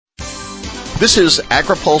This is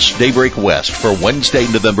AgriPulse Daybreak West for Wednesday,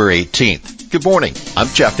 November 18th. Good morning. I'm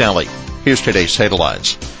Jeff Daly. Here's today's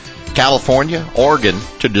headlines. California, Oregon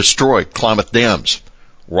to destroy climate dams.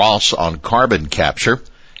 Ross on carbon capture.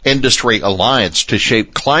 Industry alliance to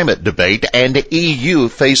shape climate debate. And EU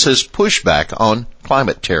faces pushback on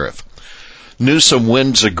climate tariff. Newsom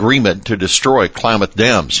wins agreement to destroy climate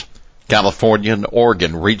dams. California and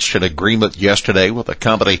Oregon reached an agreement yesterday with a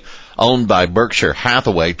company owned by Berkshire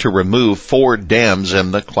Hathaway to remove 4 dams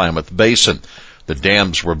in the Klamath Basin. The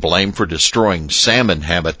dams were blamed for destroying salmon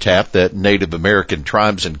habitat that Native American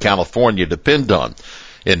tribes in California depend on.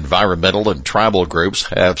 Environmental and tribal groups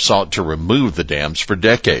have sought to remove the dams for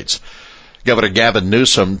decades. Governor Gavin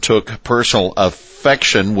Newsom took personal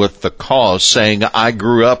affection with the cause, saying, "I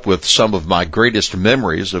grew up with some of my greatest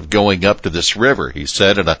memories of going up to this river," he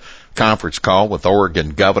said in a conference call with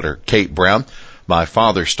Oregon Governor Kate Brown. "My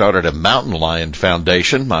father started a mountain lion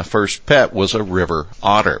foundation. My first pet was a river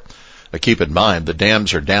otter." Keep in mind, the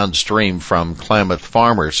dams are downstream from Klamath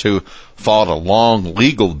farmers who fought a long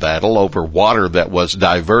legal battle over water that was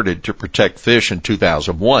diverted to protect fish in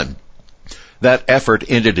 2001. That effort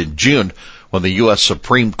ended in June when the U.S.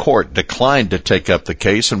 Supreme Court declined to take up the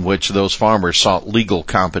case in which those farmers sought legal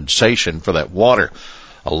compensation for that water.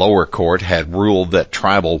 A lower court had ruled that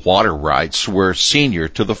tribal water rights were senior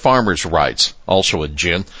to the farmers' rights. Also in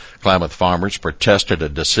June, Klamath farmers protested a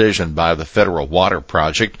decision by the Federal Water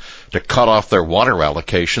Project to cut off their water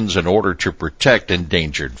allocations in order to protect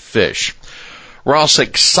endangered fish. Ross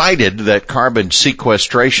excited that carbon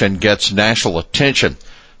sequestration gets national attention.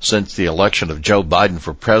 Since the election of Joe Biden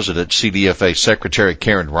for president, CDFA Secretary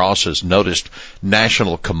Karen Ross has noticed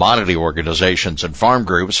national commodity organizations and farm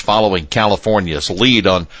groups following California's lead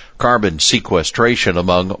on carbon sequestration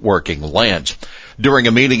among working lands. During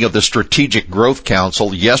a meeting of the Strategic Growth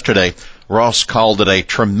Council yesterday, Ross called it a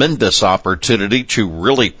tremendous opportunity to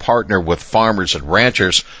really partner with farmers and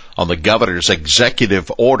ranchers on the governor's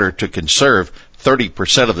executive order to conserve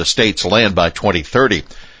 30% of the state's land by 2030.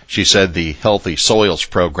 She said the Healthy Soils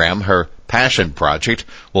Program, her passion project,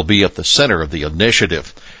 will be at the center of the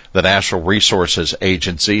initiative. The Natural Resources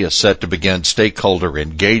Agency is set to begin stakeholder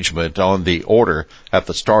engagement on the order at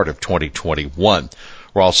the start of 2021.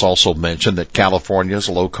 Ross also mentioned that California's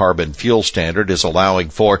low-carbon fuel standard is allowing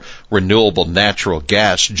for renewable natural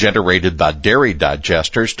gas generated by dairy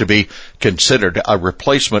digesters to be considered a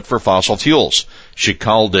replacement for fossil fuels. She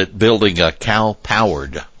called it building a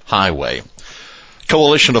cow-powered highway.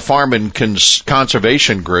 Coalition of farm and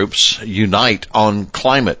conservation groups unite on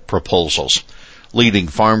climate proposals. Leading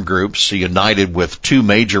farm groups united with 2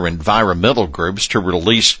 major environmental groups to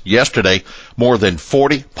release yesterday more than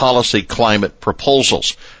 40 policy climate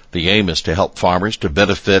proposals. The aim is to help farmers to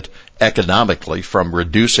benefit economically from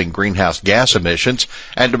reducing greenhouse gas emissions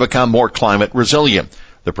and to become more climate resilient.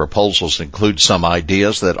 The proposals include some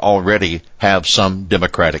ideas that already have some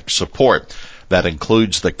Democratic support. That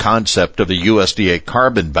includes the concept of the USDA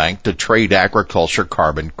Carbon Bank to trade agriculture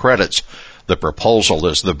carbon credits. The proposal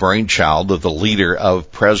is the brainchild of the leader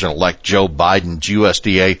of President-elect Joe Biden's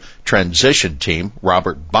USDA transition team,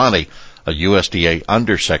 Robert Bonnie, a USDA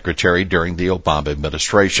undersecretary during the Obama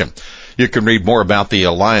administration. You can read more about the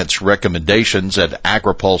alliance recommendations at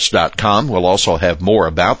agripulse.com. We'll also have more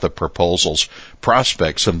about the proposal's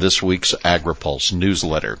prospects in this week's AgriPulse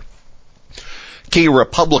newsletter. Key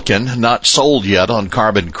Republican not sold yet on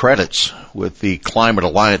carbon credits. With the Climate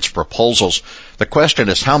Alliance proposals, the question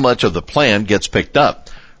is how much of the plan gets picked up.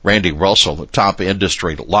 Randy Russell, the top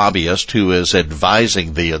industry lobbyist who is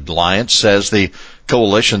advising the alliance, says the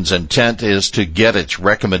coalition's intent is to get its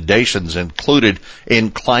recommendations included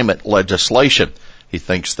in climate legislation. He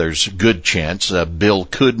thinks there's a good chance a bill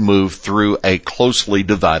could move through a closely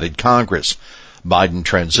divided Congress. Biden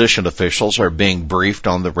transition officials are being briefed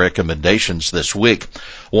on the recommendations this week.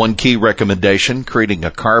 One key recommendation, creating a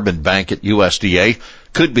carbon bank at USDA,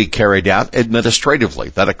 could be carried out administratively,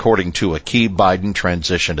 that according to a key Biden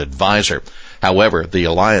transition advisor. However, the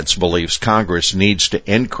alliance believes Congress needs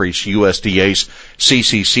to increase USDA's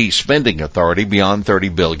CCC spending authority beyond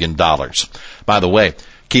 $30 billion. By the way,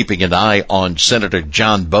 keeping an eye on Senator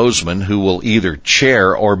John Boozman, who will either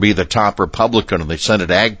chair or be the top Republican on the Senate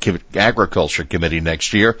Agriculture Committee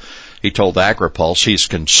next year. He told AgriPulse he's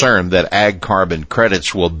concerned that ag carbon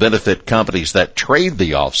credits will benefit companies that trade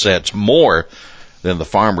the offsets more than the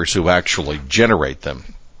farmers who actually generate them.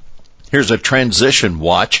 Here's a transition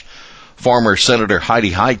watch. Former Senator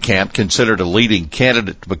Heidi Heitkamp, considered a leading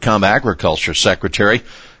candidate to become Agriculture Secretary,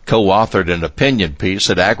 co-authored an opinion piece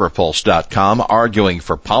at agripulse.com arguing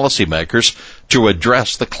for policymakers to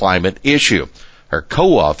address the climate issue. Her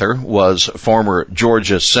co-author was former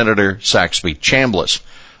Georgia Senator Saxby Chambliss.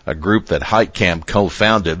 A group that Heitkamp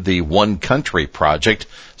co-founded, the One Country Project,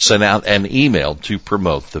 sent out an email to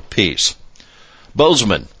promote the piece.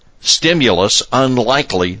 Bozeman, stimulus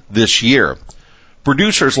unlikely this year.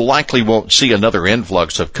 Producers likely won't see another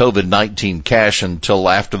influx of COVID-19 cash until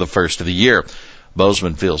after the first of the year.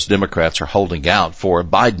 Bozeman feels Democrats are holding out for a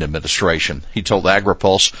Biden administration. He told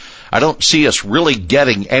AgriPulse, I don't see us really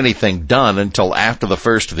getting anything done until after the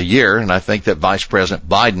first of the year, and I think that Vice President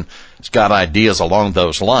Biden has got ideas along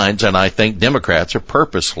those lines, and I think Democrats are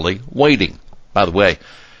purposefully waiting. By the way,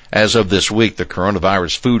 as of this week, the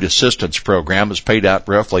Coronavirus Food Assistance Program has paid out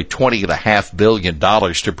roughly $20.5 billion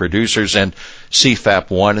to producers in CFAP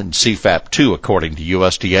 1 and CFAP 2, according to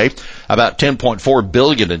USDA. About $10.4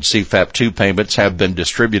 billion in CFAP 2 payments have been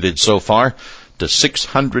distributed so far to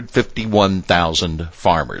 651,000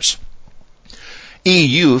 farmers.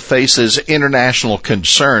 EU faces international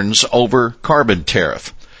concerns over carbon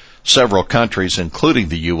tariff. Several countries, including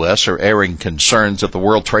the U.S., are airing concerns at the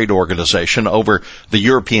World Trade Organization over the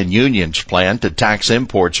European Union's plan to tax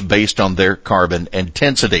imports based on their carbon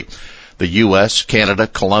intensity. The U.S., Canada,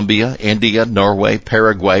 Colombia, India, Norway,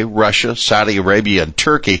 Paraguay, Russia, Saudi Arabia, and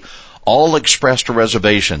Turkey all expressed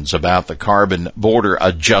reservations about the carbon border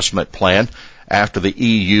adjustment plan after the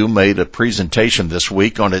EU made a presentation this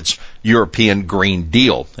week on its European Green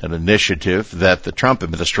Deal, an initiative that the Trump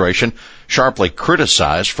administration sharply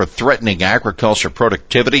criticized for threatening agriculture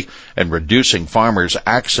productivity and reducing farmers'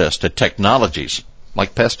 access to technologies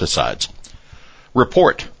like pesticides.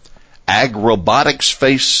 Report: Ag robotics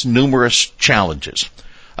face numerous challenges.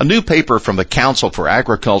 A new paper from the Council for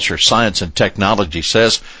Agriculture, Science, and Technology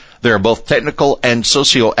says there are both technical and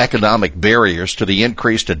socioeconomic barriers to the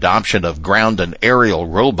increased adoption of ground and aerial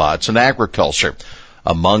robots in agriculture.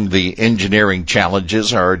 Among the engineering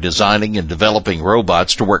challenges are designing and developing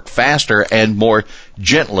robots to work faster and more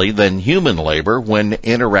gently than human labor when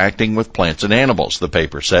interacting with plants and animals, the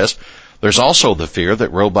paper says. There's also the fear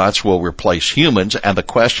that robots will replace humans and the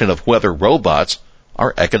question of whether robots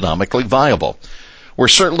are economically viable. We're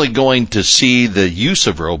certainly going to see the use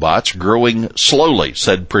of robots growing slowly,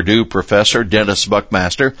 said Purdue professor Dennis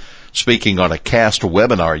Buckmaster, speaking on a CAST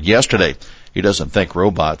webinar yesterday. He doesn't think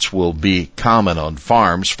robots will be common on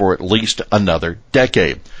farms for at least another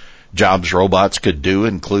decade. Jobs robots could do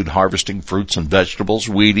include harvesting fruits and vegetables,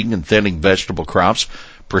 weeding and thinning vegetable crops,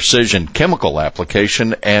 precision chemical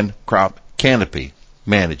application, and crop canopy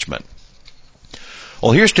management.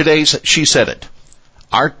 Well, here's today's She Said It.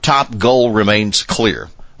 Our top goal remains clear.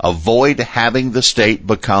 Avoid having the state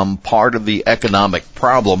become part of the economic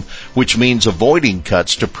problem, which means avoiding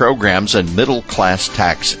cuts to programs and middle-class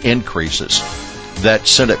tax increases.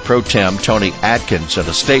 That's Senate Pro Tem Tony Atkins in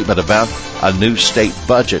a statement about a new state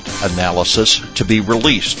budget analysis to be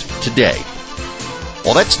released today.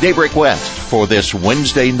 Well, that's Daybreak West for this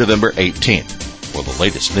Wednesday, November 18th. For the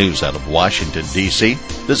latest news out of Washington, D.C.,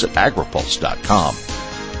 visit agripulse.com.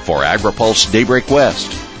 For AgriPulse Daybreak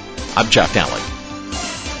West, I'm Chuck Alley.